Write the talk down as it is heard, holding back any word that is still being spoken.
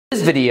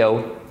this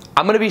video,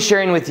 I'm going to be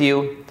sharing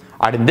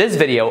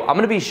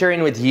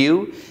with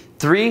you,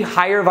 three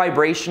higher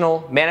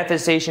vibrational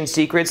manifestation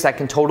secrets that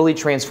can totally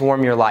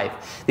transform your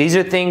life. These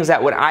are things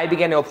that when I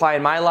began to apply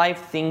in my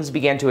life, things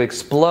began to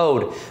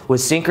explode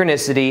with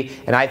synchronicity,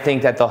 and I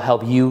think that they'll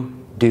help you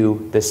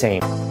do the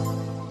same.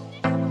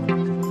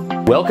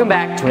 Welcome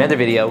back to another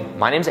video.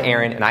 My name's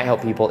Aaron, and I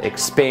help people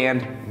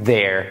expand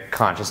their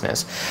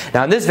consciousness.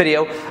 Now in this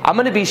video, I'm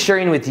going to be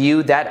sharing with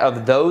you that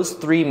of those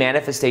three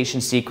manifestation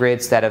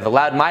secrets that have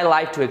allowed my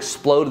life to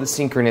explode with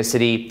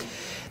synchronicity.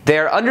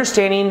 They're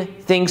understanding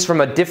things from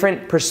a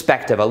different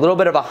perspective, a little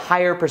bit of a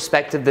higher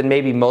perspective than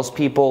maybe most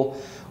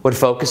people would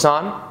focus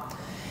on.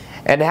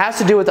 And it has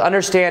to do with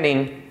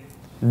understanding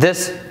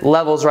this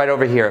levels right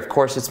over here. Of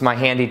course, it's my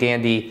handy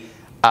dandy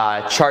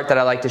chart that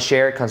I like to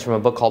share. It comes from a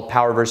book called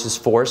Power versus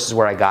Force, is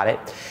where I got it.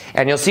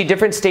 And you'll see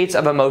different states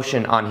of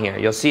emotion on here.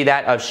 You'll see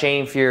that of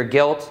shame, fear,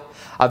 guilt.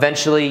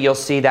 Eventually, you'll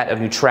see that of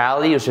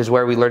neutrality, which is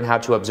where we learn how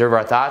to observe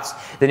our thoughts.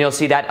 Then you'll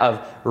see that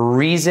of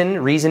reason.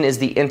 Reason is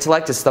the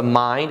intellect. It's the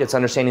mind. It's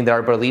understanding that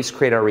our beliefs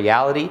create our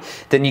reality.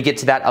 Then you get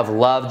to that of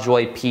love,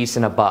 joy, peace,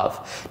 and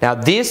above. Now,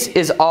 this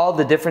is all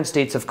the different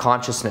states of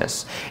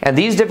consciousness. And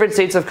these different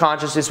states of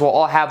consciousness will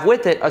all have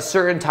with it a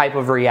certain type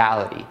of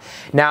reality.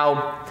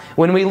 Now,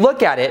 when we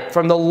look at it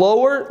from the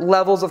lower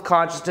levels of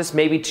consciousness,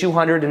 maybe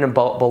 200 and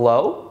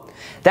below,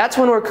 that's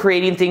when we're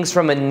creating things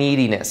from a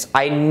neediness.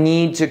 I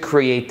need to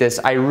create this.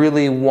 I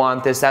really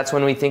want this. That's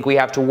when we think we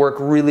have to work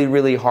really,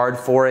 really hard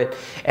for it,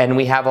 and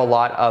we have a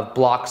lot of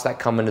blocks that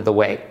come into the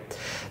way.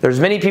 There's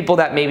many people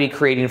that may be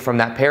creating from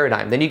that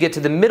paradigm. Then you get to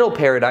the middle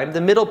paradigm.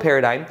 The middle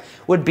paradigm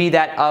would be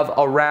that of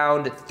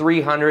around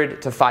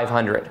 300 to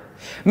 500.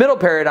 Middle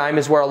paradigm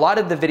is where a lot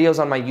of the videos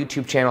on my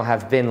YouTube channel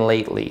have been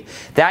lately.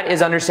 That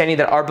is understanding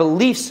that our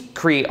beliefs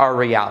create our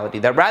reality.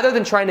 That rather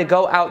than trying to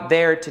go out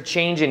there to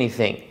change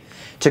anything,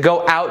 to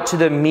go out to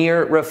the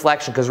mirror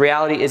reflection, because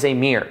reality is a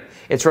mirror.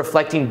 It's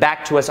reflecting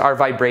back to us our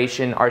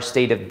vibration, our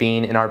state of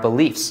being, and our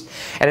beliefs.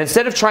 And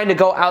instead of trying to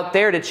go out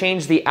there to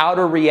change the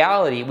outer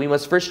reality, we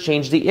must first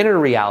change the inner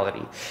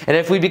reality. And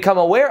if we become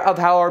aware of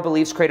how our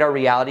beliefs create our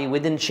reality, we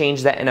then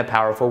change that in a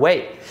powerful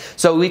way.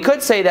 So we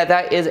could say that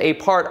that is a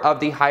part of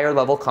the higher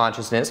level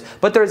consciousness,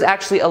 but there's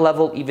actually a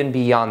level even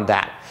beyond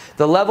that.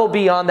 The level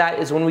beyond that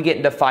is when we get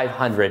into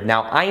 500.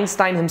 Now,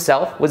 Einstein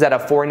himself was at a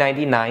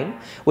 499,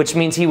 which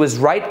means he was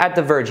right at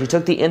the verge. He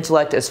took the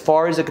intellect as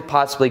far as it could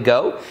possibly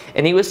go,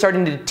 and he was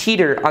starting to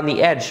teeter on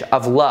the edge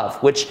of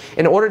love, which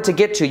in order to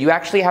get to, you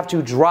actually have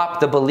to drop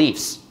the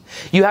beliefs.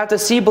 You have to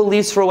see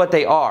beliefs for what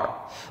they are.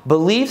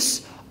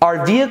 Beliefs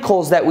are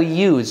vehicles that we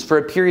use for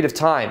a period of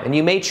time, and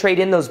you may trade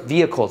in those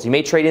vehicles, you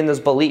may trade in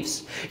those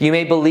beliefs. You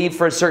may believe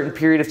for a certain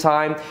period of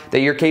time that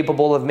you're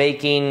capable of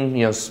making,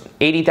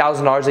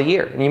 $80,000 a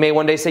year. And you may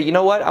one day say, you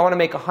know what, I want to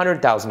make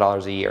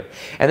 $100,000 a year.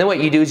 And then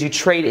what you do is you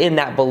trade in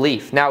that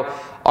belief. Now,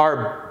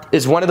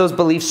 is one of those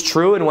beliefs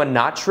true and one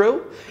not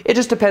true? It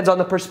just depends on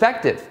the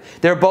perspective.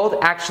 They're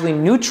both actually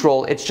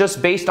neutral. It's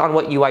just based on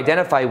what you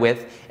identify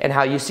with and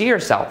how you see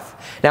yourself.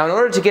 Now, in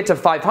order to get to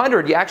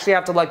 500, you actually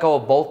have to let go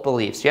of both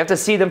beliefs. You have to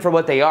see them for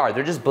what they are.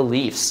 They're just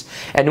beliefs.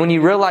 And when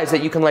you realize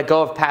that you can let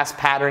go of past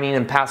patterning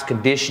and past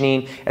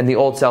conditioning and the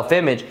old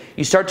self-image,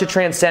 you start to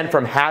transcend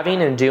from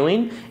having and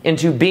doing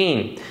into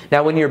being.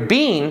 Now, when you're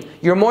being,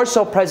 you're more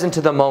so present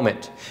to the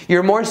moment.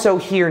 You're more so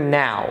here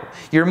now.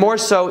 You're more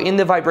so in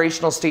the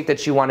vibrational state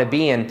that you want to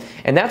be in.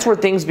 And that's where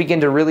things begin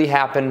to really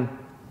happen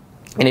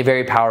in a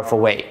very powerful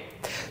way.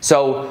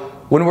 So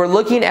when we're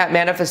looking at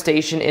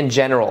manifestation in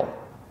general,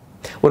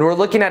 when we're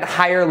looking at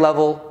higher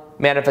level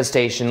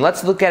manifestation,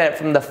 let's look at it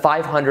from the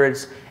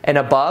 500s and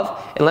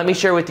above. And let me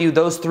share with you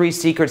those three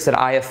secrets that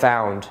I have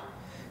found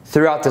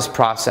throughout this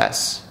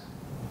process.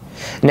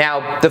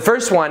 Now, the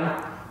first one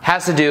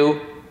has to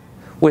do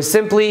with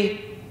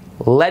simply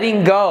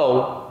letting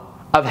go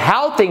of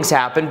how things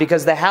happen,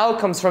 because the how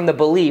comes from the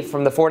belief,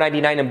 from the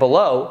 499 and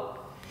below,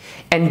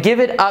 and give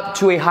it up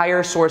to a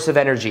higher source of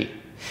energy.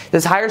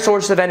 This higher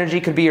source of energy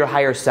could be your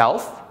higher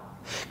self,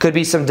 could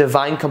be some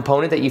divine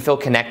component that you feel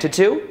connected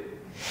to.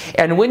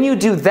 And when you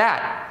do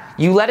that,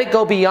 you let it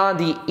go beyond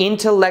the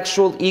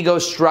intellectual ego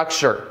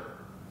structure.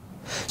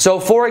 So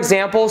for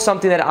example,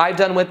 something that I've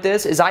done with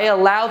this is I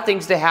allow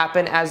things to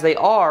happen as they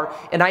are,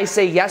 and I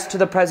say yes to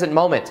the present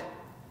moment.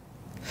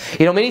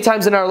 Many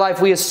times in our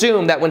life we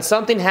assume that when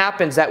something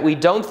happens that we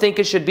don't think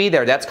it should be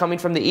there, that's coming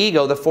from the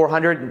ego, the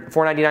 400,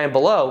 499 and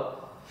below,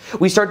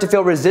 we start to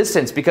feel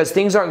resistance because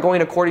things aren't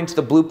going according to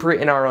the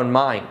blueprint in our own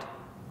mind.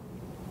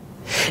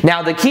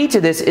 Now, the key to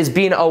this is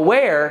being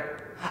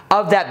aware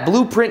of that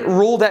blueprint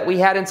rule that we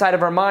had inside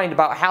of our mind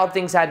about how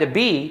things had to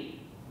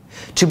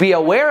be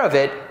aware of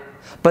it,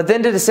 but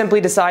then to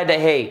simply decide that,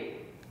 hey,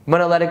 I'm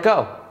going to let it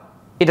go.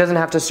 It doesn't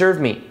have to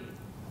serve me.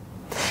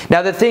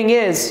 Now, the thing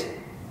is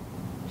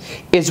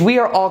we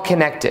are all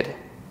connected.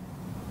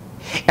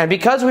 And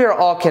because we are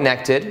all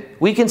connected,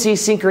 we can see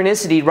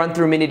synchronicity run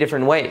through many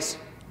different ways.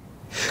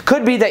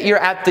 Could be that you're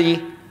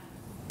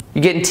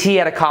getting tea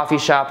at a coffee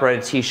shop or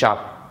at a tea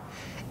shop,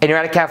 and you're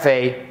at a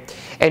cafe,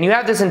 And you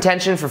have this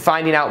intention for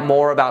finding out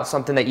more about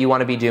something that you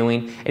want to be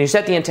doing, and you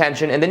set the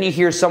intention, and then you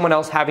hear someone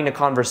else having a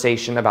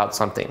conversation about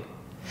something.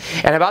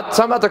 And about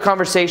some other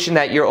conversation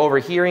that you're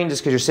overhearing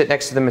just because you're sitting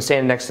next to them and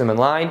standing next to them in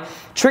line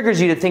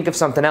triggers you to think of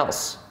something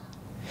else.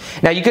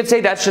 Now you could say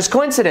that's just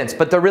coincidence,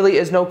 but there really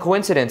is no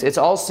coincidence. It's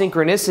all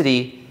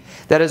synchronicity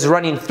that is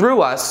running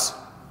through us,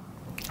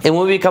 and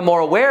when we become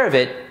more aware of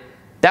it,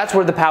 that's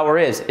where the power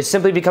is. It's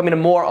simply becoming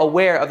more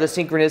aware of the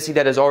synchronicity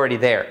that is already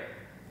there.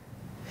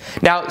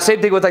 Now,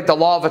 same thing with like the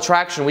law of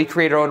attraction. We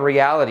create our own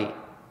reality.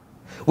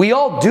 We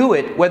all do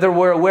it, whether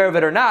we're aware of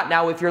it or not.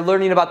 Now, if you're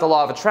learning about the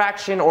law of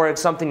attraction, or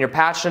it's something you're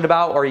passionate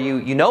about, or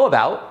you know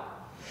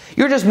about,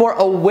 you're just more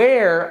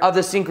aware of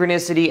the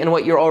synchronicity and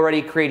what you're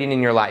already creating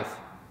in your life.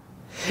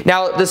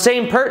 Now,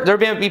 there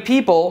may be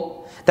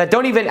people that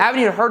haven't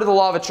even heard of the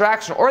law of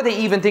attraction, or they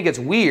even think it's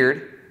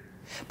weird,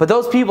 but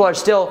those people are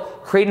still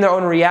creating their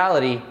own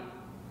reality.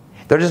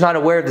 They're just not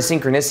aware of the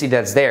synchronicity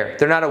that's there.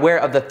 They're not aware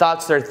of the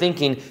thoughts they're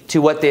thinking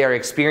to what they are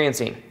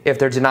experiencing, if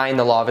they're denying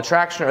the law of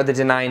attraction or they're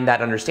denying that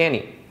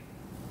understanding.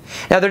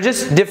 Now, they're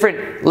just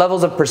different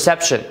levels of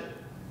perception.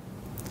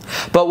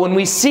 But when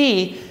we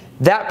see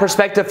that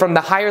perspective from the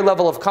higher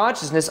level of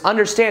consciousness,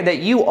 understand that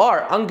you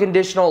are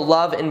unconditional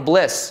love and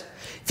bliss.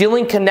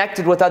 Feeling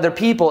connected with other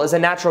people is a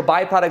natural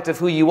byproduct of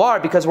who you are,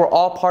 because we're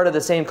all part of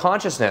the same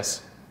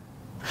consciousness.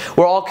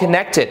 We're all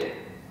connected.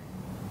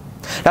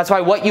 That's why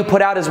what you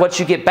put out is what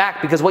you get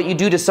back, because what you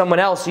do to someone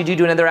else, you do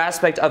to another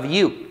aspect of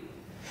you.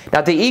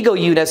 Not the ego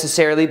you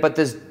necessarily, but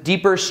this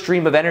deeper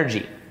stream of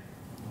energy.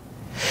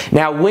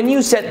 Now, when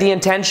you set the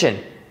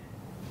intention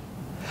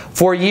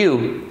for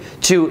you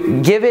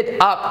to give it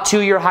up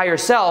to your higher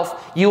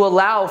self, you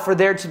allow for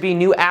there to be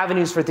new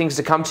avenues for things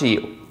to come to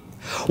you.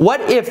 What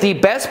if the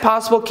best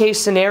possible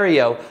case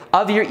scenario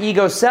of your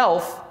ego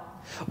self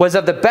was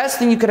of the best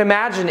thing you could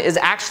imagine is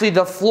actually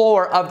the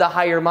floor of the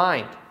higher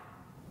mind?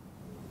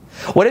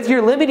 What if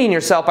you're limiting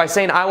yourself by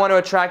saying, I want to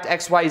attract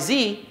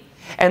XYZ,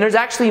 and there's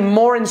actually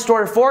more in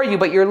store for you,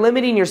 but you're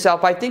limiting yourself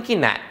by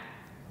thinking that?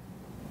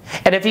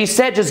 And if you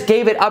said just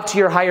gave it up to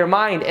your higher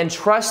mind and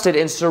trusted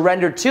and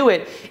surrendered to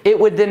it, it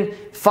would then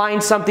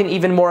find something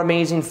even more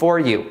amazing for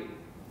you.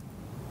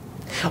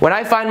 When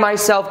I find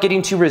myself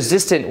getting too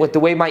resistant with the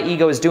way my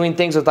ego is doing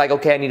things, with like,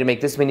 okay, I need to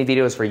make this many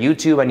videos for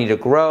YouTube, I need to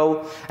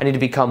grow, I need to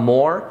become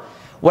more,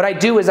 what I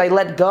do is I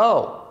let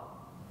go.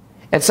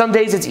 And some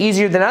days it's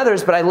easier than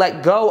others, but I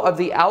let go of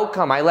the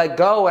outcome. I let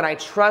go and I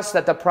trust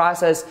that the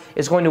process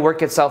is going to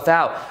work itself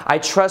out. I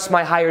trust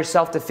my higher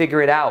self to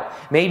figure it out.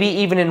 Maybe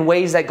even in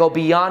ways that go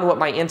beyond what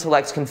my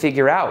intellect can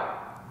figure out.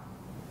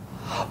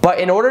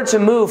 But in order to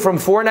move from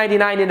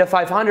 499 into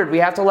 500, we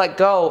have to let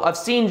go of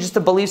seeing just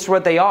the beliefs for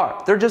what they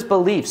are. They're just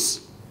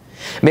beliefs.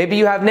 Maybe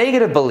you have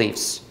negative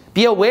beliefs.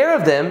 Be aware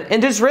of them and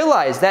just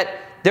realize that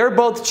they're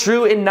both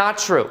true and not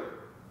true.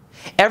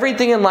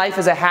 Everything in life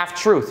is a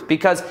half-truth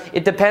because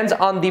it depends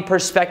on the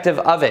perspective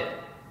of it.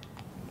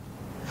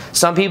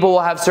 Some people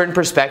will have certain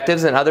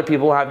perspectives and other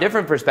people will have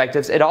different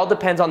perspectives. It all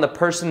depends on the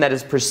person that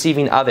is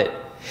perceiving of it.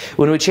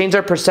 When we change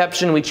our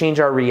perception, we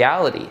change our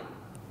reality.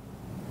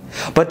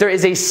 But there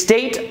is a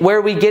state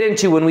where we get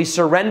into when we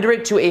surrender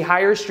it to a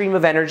higher stream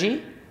of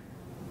energy,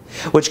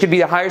 which could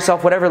be a higher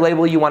self, whatever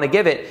label you want to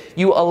give it.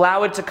 You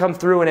allow it to come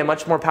through in a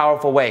much more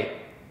powerful way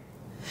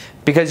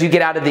because you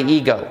get out of the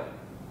ego.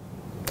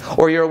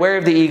 Or you're aware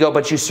of the ego,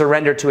 but you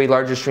surrender to a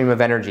larger stream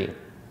of energy.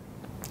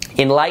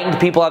 Enlightened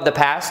people of the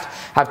past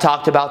have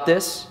talked about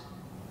this.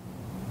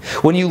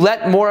 When you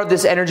let more of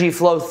this energy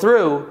flow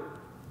through,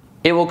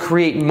 it will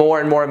create more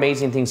and more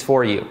amazing things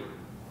for you.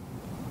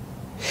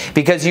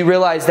 Because you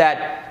realize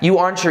that you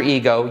aren't your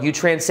ego, you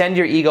transcend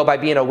your ego by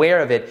being aware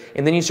of it,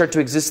 and then you start to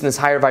exist in this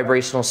higher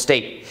vibrational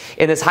state.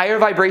 In this higher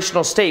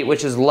vibrational state,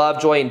 which is love,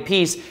 joy, and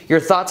peace, your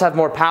thoughts have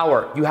more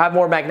power. You have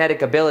more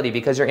magnetic ability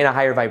because you're in a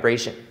higher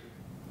vibration.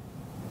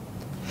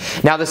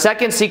 Now, the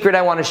second secret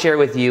I want to share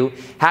with you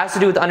has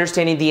to do with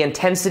understanding the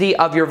intensity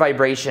of your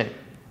vibration.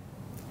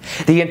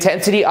 The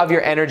intensity of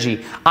your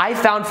energy. I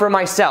found for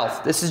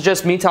myself, this is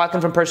just me talking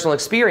from personal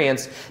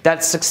experience,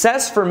 that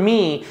success for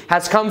me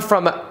has come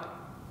from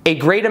a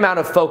great amount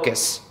of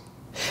focus.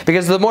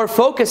 Because the more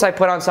focus I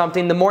put on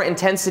something, the more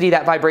intensity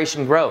that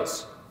vibration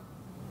grows.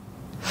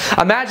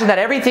 Imagine that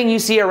everything you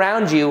see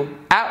around you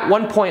at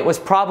one point was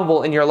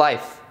probable in your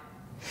life.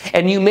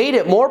 And you made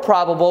it more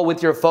probable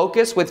with your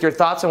focus, with your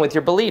thoughts, and with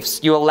your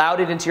beliefs. You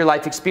allowed it into your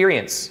life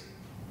experience.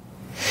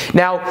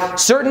 Now,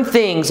 certain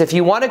things, if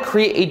you want to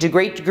create a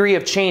great degree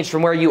of change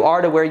from where you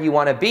are to where you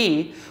want to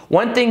be,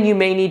 one thing you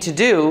may need to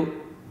do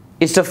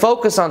is to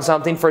focus on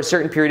something for a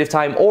certain period of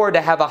time, or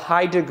to have a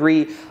high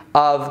degree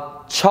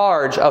of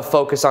charge of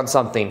focus on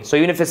something. So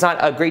even if it's not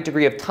a great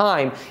degree of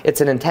time,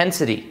 it's an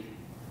intensity.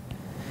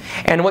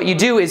 And what you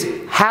do is,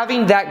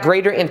 having that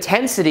greater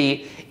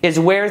intensity is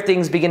where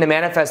things begin to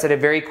manifest at a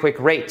very quick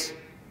rate.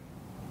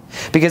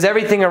 Because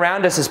everything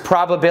around us is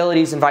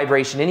probabilities and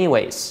vibration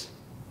anyways.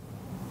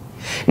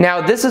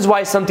 Now, this is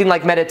why something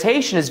like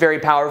meditation is very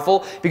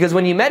powerful, because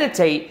when you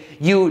meditate,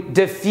 you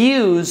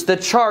diffuse the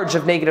charge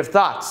of negative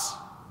thoughts,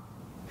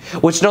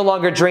 which no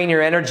longer drain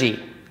your energy.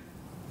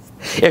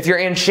 If you're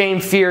in shame,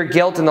 fear,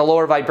 guilt, and the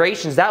lower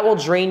vibrations, that will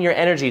drain your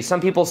energy.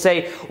 Some people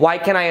say, why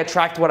can't I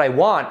attract what I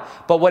want?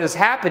 But what is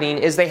happening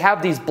is they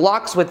have these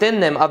blocks within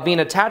them of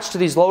being attached to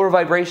these lower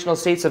vibrational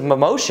states of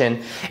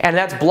emotion, and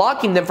that's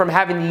blocking them from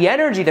having the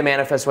energy to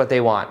manifest what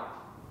they want.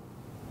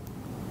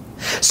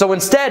 So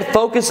instead,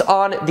 focus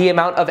on the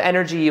amount of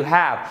energy you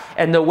have.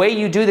 And the way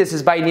you do this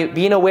is by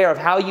being aware of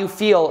how you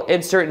feel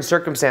in certain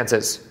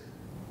circumstances.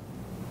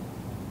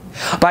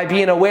 By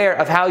being aware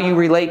of how you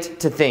relate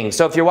to things.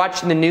 So if you're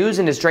watching the news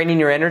and it's draining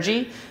your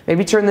energy,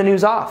 maybe turn the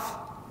news off.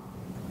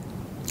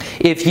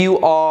 If you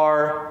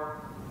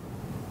are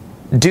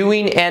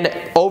doing and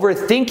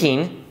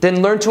overthinking,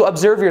 then learn to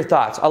observe your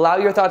thoughts. Allow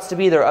your thoughts to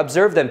be there.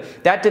 Observe them.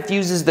 That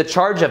diffuses the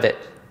charge of it.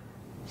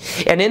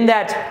 And in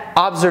that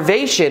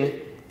observation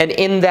and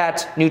in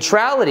that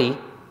neutrality,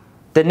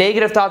 the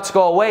negative thoughts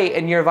go away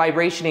and your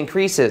vibration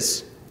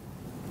increases.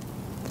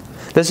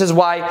 This is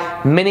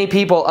why many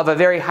people of a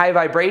very high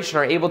vibration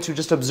are able to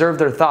just observe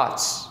their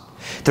thoughts.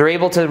 They're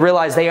able to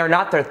realize they are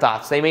not their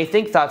thoughts. They may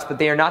think thoughts, but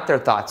they are not their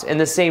thoughts. In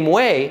the same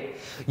way,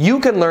 you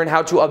can learn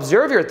how to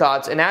observe your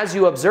thoughts, and as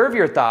you observe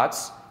your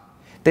thoughts,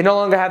 they no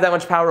longer have that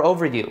much power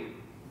over you.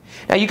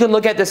 Now, you can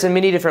look at this in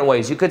many different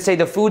ways. You could say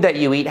the food that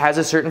you eat has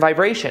a certain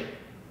vibration.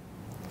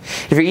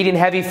 If you're eating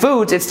heavy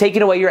foods, it's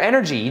taking away your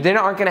energy. You then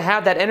aren't going to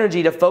have that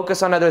energy to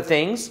focus on other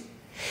things.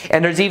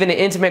 And there's even an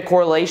intimate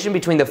correlation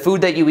between the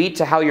food that you eat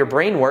to how your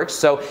brain works.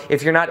 So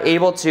if you're not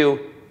able to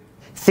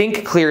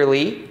think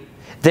clearly,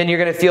 then you're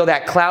going to feel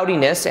that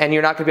cloudiness and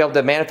you're not going to be able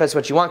to manifest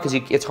what you want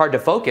because it's hard to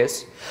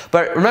focus.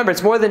 But remember,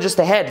 it's more than just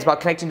the head. It's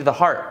about connecting to the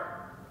heart.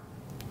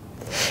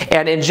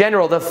 And in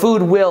general, the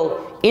food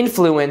will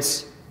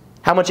influence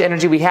how much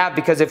energy we have,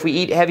 because if we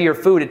eat heavier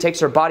food, it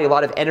takes our body a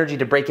lot of energy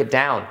to break it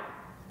down.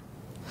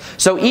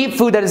 So eat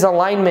food that is in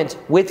alignment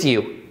with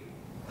you.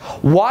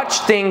 Watch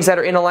things that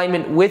are in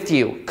alignment with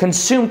you.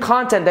 Consume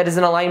content that is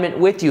in alignment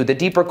with you, the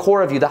deeper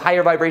core of you, the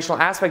higher vibrational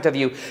aspect of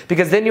you,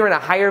 because then you're in a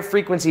higher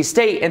frequency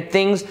state and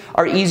things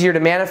are easier to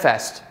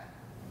manifest.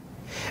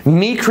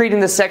 Me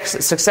creating the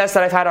success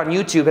that I've had on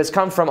YouTube has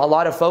come from a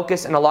lot of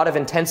focus and a lot of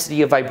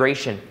intensity of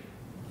vibration.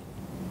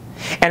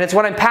 And it's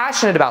what I'm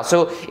passionate about.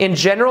 So in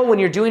general, when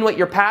you're doing what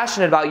you're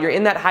passionate about, you're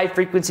in that high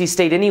frequency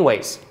state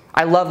anyways.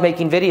 I love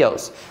making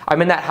videos.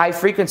 I'm in that high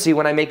frequency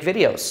when I make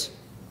videos.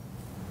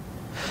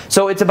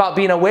 So it's about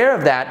being aware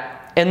of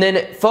that and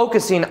then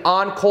focusing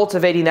on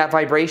cultivating that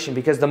vibration,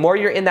 because the more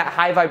you're in that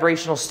high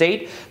vibrational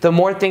state, the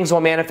more things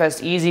will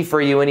manifest easy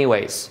for you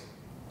anyways.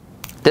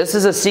 This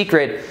is a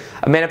secret,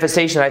 a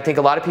manifestation I think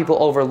a lot of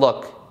people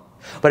overlook.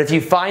 But if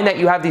you find that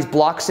you have these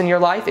blocks in your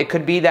life, it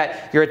could be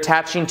that you're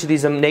attaching to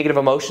these negative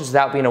emotions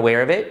without being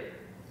aware of it.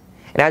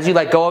 And as you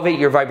let go of it,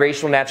 your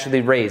vibration will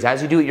naturally raise.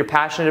 As you do what you're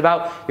passionate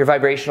about, your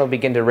vibration will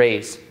begin to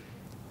raise.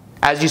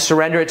 As you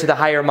surrender it to the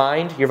higher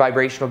mind, your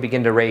vibration will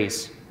begin to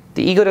raise.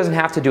 The ego doesn't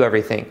have to do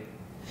everything.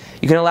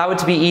 You can allow it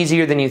to be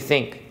easier than you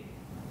think.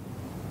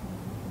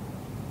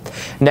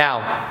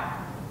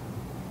 Now,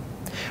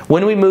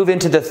 when we move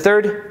into the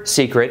third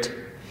secret,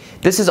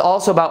 this is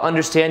also about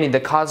understanding the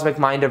cosmic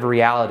mind of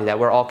reality, that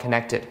we're all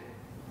connected.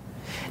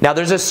 Now,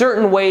 there's a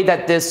certain way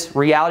that this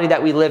reality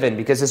that we live in,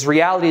 because this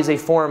reality is a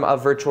form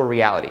of virtual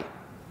reality.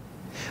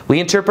 We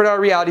interpret our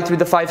reality through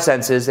the five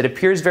senses. It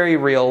appears very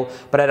real,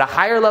 but at a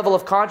higher level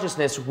of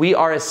consciousness, we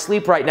are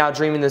asleep right now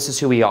dreaming this is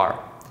who we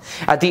are.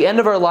 At the end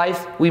of our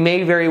life, we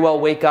may very well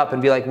wake up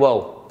and be like,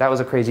 whoa, that was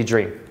a crazy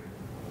dream.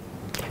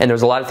 And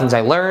there's a lot of things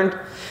I learned.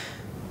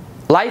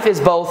 Life is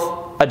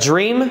both a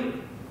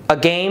dream, a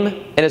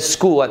game, and a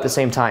school at the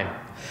same time.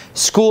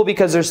 School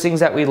because there's things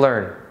that we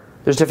learn.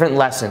 There's different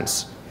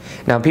lessons.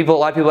 Now, a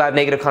lot of people have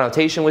negative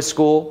connotation with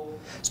school.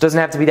 So it doesn't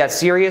have to be that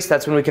serious.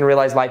 That's when we can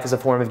realize life is a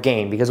form of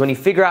game. Because when you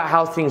figure out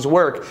how things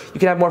work, you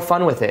can have more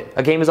fun with it.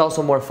 A game is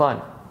also more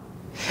fun.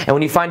 And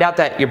when you find out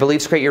that your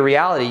beliefs create your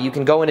reality, you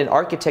can go in and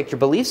architect your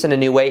beliefs in a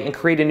new way and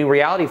create a new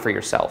reality for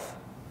yourself.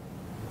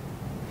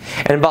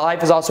 And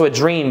life is also a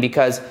dream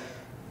because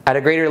at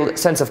a greater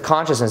sense of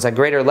consciousness, at a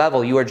greater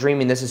level, you are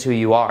dreaming this is who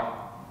you are.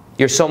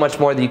 You're so much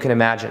more than you can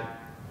imagine.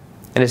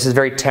 And this is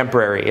very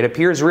temporary. It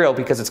appears real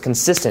because it's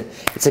consistent.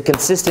 It's a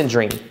consistent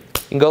dream.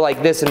 You can go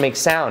like this and make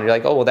sound. You're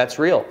like, oh, well, that's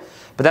real.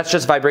 But that's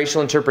just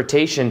vibrational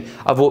interpretation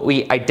of what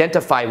we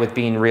identify with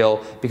being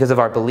real because of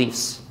our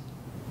beliefs.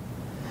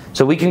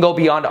 So we can go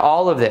beyond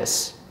all of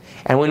this.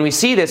 And when we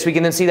see this, we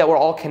can then see that we're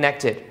all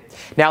connected.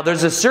 Now,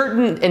 there's a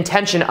certain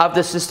intention of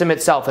the system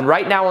itself. And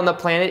right now on the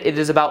planet, it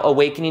is about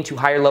awakening to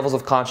higher levels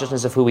of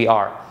consciousness of who we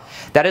are.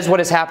 That is what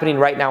is happening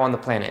right now on the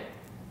planet.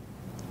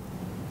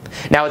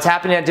 Now, it's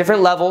happening at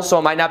different levels, so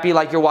it might not be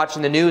like you're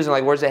watching the news and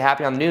like, where's it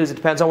happening on the news? It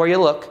depends on where you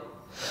look.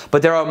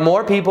 But there are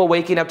more people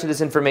waking up to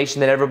this information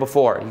than ever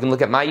before. You can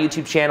look at my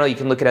YouTube channel. You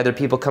can look at other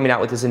people coming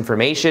out with this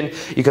information.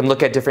 You can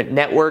look at different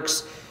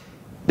networks.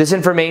 This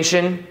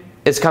information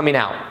is coming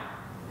out.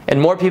 And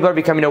more people are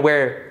becoming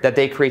aware that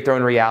they create their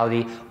own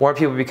reality. More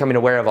people are becoming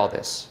aware of all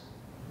this.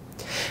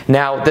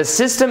 Now, the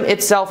system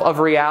itself of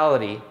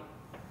reality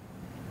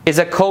is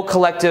a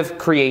co-collective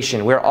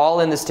creation. We're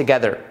all in this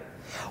together.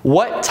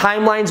 What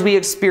timelines we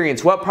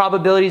experience, what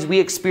probabilities we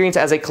experience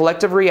as a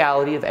collective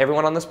reality of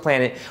everyone on this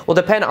planet will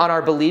depend on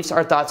our beliefs,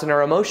 our thoughts, and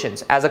our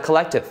emotions as a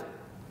collective.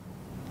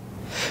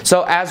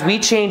 So as we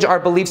change our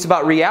beliefs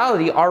about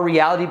reality, our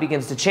reality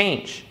begins to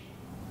change.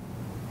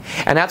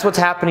 And that's what's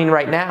happening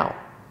right now.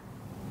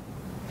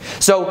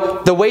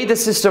 So the way the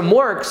system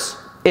works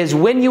is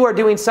when you are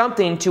doing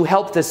something to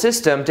help the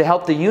system, to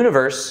help the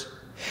universe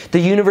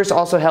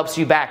also helps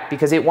you back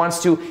because it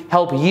wants to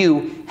help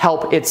you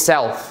help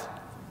itself.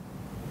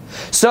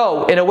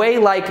 So in a way,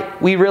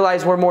 like we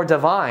realize we're more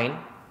divine,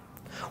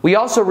 we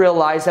also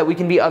realize that we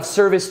can be of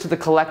service to the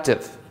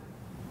collective.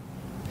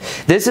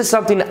 This is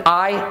something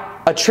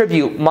I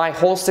attribute my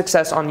whole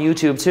success on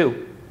YouTube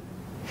to.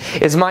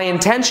 It's my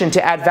intention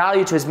to add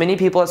value to as many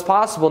people as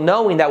possible,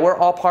 knowing that we're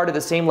all part of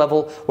the same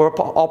level, we're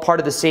all part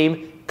of the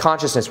same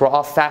consciousness, we're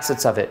all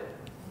facets of it.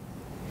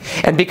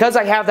 And because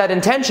I have that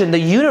intention, the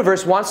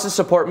universe wants to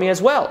support me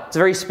as well. It's a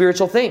very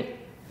spiritual thing.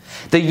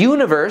 The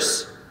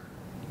universe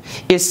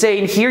is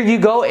saying, here you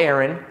go,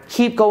 Aaron,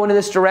 keep going in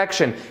this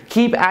direction,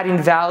 keep adding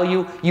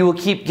value, you will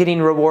keep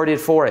getting rewarded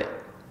for it.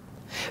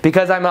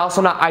 Because I'm also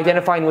not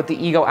identifying with the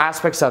ego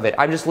aspects of it,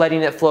 I'm just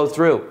letting it flow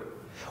through.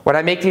 When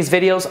I make these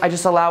videos, I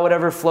just allow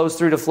whatever flows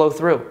through to flow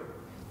through.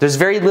 There's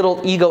very little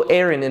ego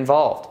Aaron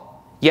involved.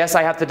 Yes,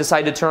 I have to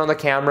decide to turn on the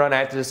camera, and I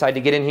have to decide to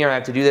get in here, and I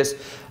have to do this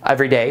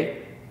every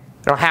day.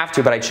 I don't have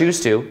to, but I choose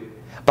to.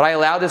 But I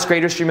allow this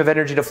greater stream of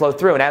energy to flow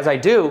through, and as I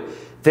do,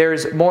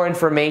 there's more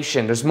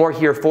information, there's more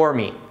here for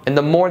me. And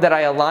the more that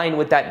I align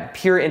with that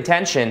pure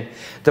intention,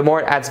 the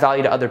more it adds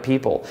value to other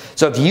people.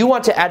 So if you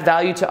want to add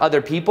value to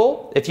other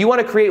people, if you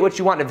want to create what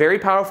you want in a very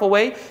powerful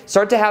way,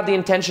 start to have the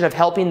intention of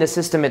helping the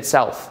system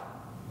itself.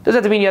 Doesn't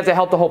have to mean you have to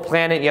help the whole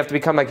planet, and you have to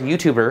become like a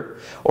YouTuber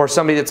or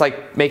somebody that's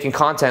like making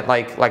content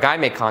like I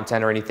make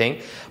content or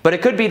anything. But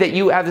it could be that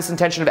you have this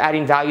intention of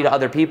adding value to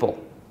other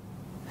people.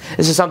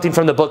 This is something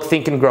from the book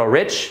Think and Grow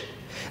Rich.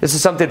 This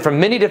is something from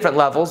many different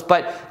levels,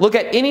 but look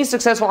at any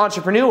successful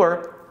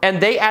entrepreneur and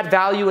they add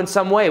value in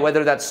some way,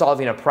 whether that's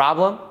solving a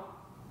problem,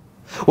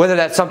 whether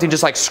that's something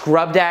just like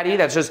Scrub Daddy,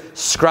 that's just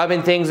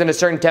scrubbing things in a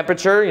certain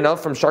temperature, you know,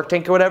 from Shark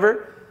Tank or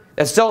whatever.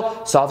 That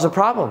still solves a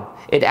problem.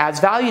 It adds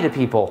value to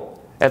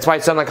people. That's why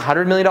it's done like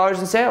 $100 million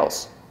in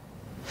sales.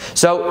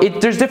 So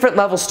there's different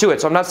levels to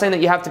it. So I'm not saying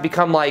that you have to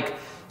become like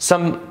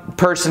some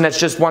person that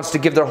just wants to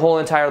give their whole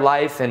entire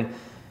life and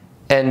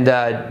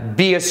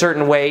be a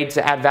certain way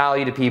to add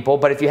value to people.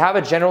 But if you have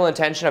a general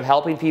intention of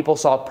helping people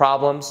solve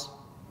problems,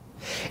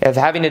 of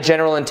having a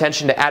general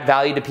intention to add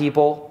value to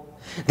people,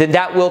 then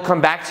that will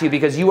come back to you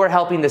because you are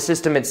helping the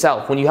system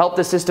itself. When you help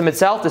the system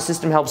itself, the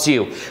system helps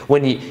you.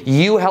 When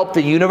you help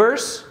the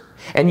universe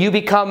and you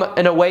become,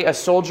 in a way, a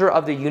soldier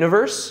of the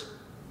universe,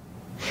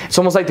 it's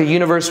almost like the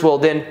universe will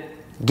then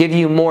give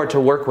you more to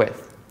work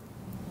with.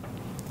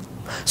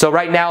 So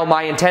right now,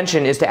 my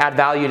intention is to add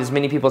value to as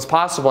many people as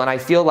possible, and I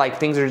feel like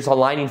things are just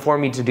aligning for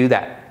me to do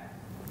that.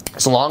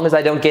 As long as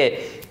I don't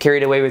get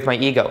carried away with my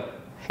ego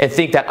and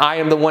think that I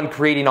am the one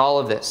creating all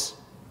of this.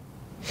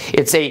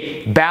 It's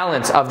a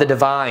balance of the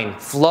divine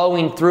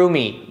flowing through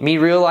me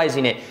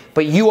realizing it,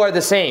 but you are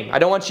the same. I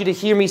don't want you to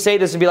hear me say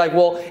this and be like,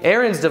 well,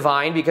 Aaron's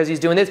divine because he's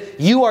doing this.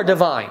 You are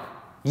divine.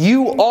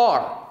 You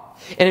are.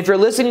 And if you're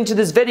listening to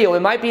this video,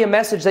 it might be a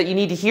message that you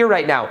need to hear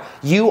right now.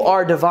 You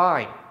are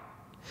divine.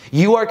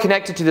 You are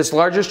connected to this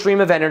larger stream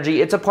of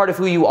energy. It's a part of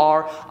who you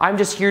are. I'm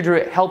just here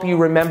to help you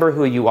remember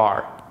who you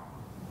are.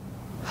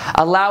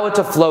 Allow it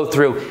to flow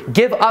through.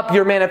 Give up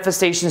your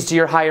manifestations to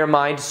your higher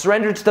mind.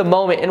 Surrender to the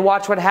moment and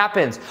watch what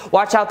happens.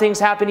 Watch how things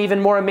happen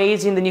even more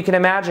amazing than you can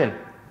imagine.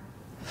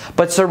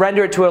 But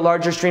surrender it to a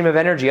larger stream of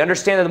energy.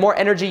 Understand that the more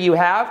energy you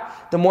have,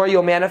 the more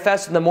you'll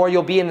manifest and the more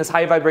you'll be in this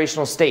high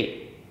vibrational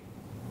state.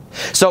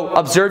 So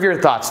observe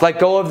your thoughts. Let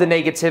go of the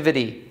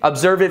negativity.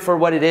 Observe it for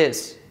what it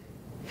is.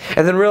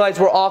 And then realize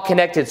we're all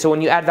connected. So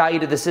when you add value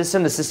to the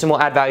system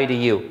will add value to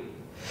you.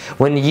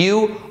 When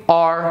you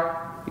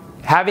are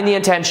having the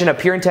intention, a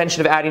pure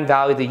intention of adding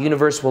value, the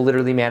universe will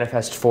literally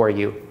manifest for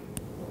you.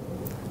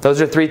 Those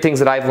are 3 things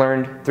that I've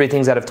learned, 3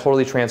 things that have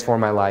totally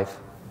transformed my life.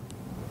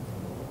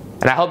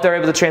 And I hope they're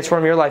able to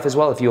transform your life as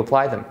well if you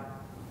apply them.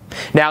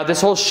 Now,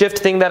 this whole shift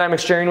thing that I'm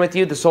sharing with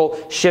you, this whole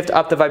shift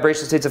up the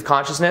vibrational states of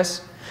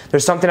consciousness,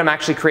 there's something I'm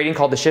actually creating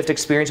called the Shift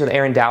Experience with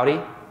Aaron Dowdy.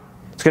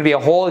 It's going to be a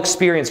whole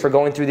experience for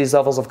going through these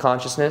levels of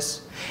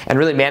consciousness and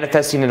really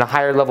manifesting in a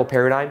higher level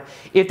paradigm.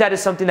 If that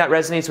is something that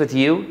resonates with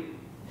you,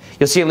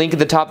 you'll see a link at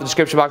the top of the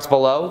description box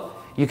below.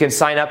 You can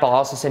sign up. I'll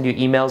also send you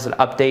emails and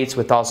updates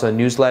with also a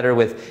newsletter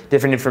with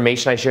different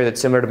information I share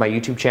that's similar to my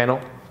YouTube channel.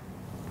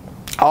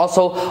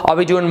 Also, I'll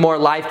be doing more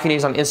live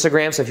communities on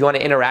Instagram, so if you want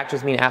to interact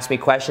with me and ask me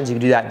questions, you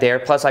can do that there.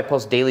 Plus, I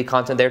post daily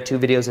content there, 2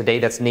 videos a day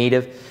that's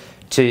native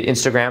to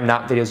Instagram,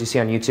 not videos you see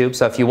on YouTube.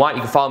 So if you want,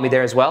 you can follow me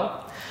there as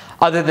well.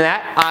 Other than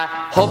that, I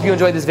hope you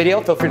enjoyed this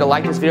video. Feel free to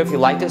like this video if you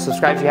liked it.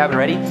 Subscribe if you haven't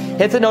already.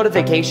 Hit the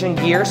notification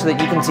gear so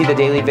that you can see the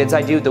daily vids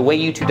I do. The way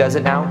YouTube does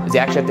it now is you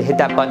actually have to hit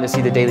that button to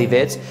see the daily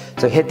vids.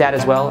 So hit that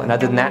as well. And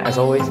other than that, as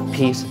always,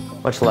 peace,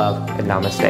 much love, and namaste.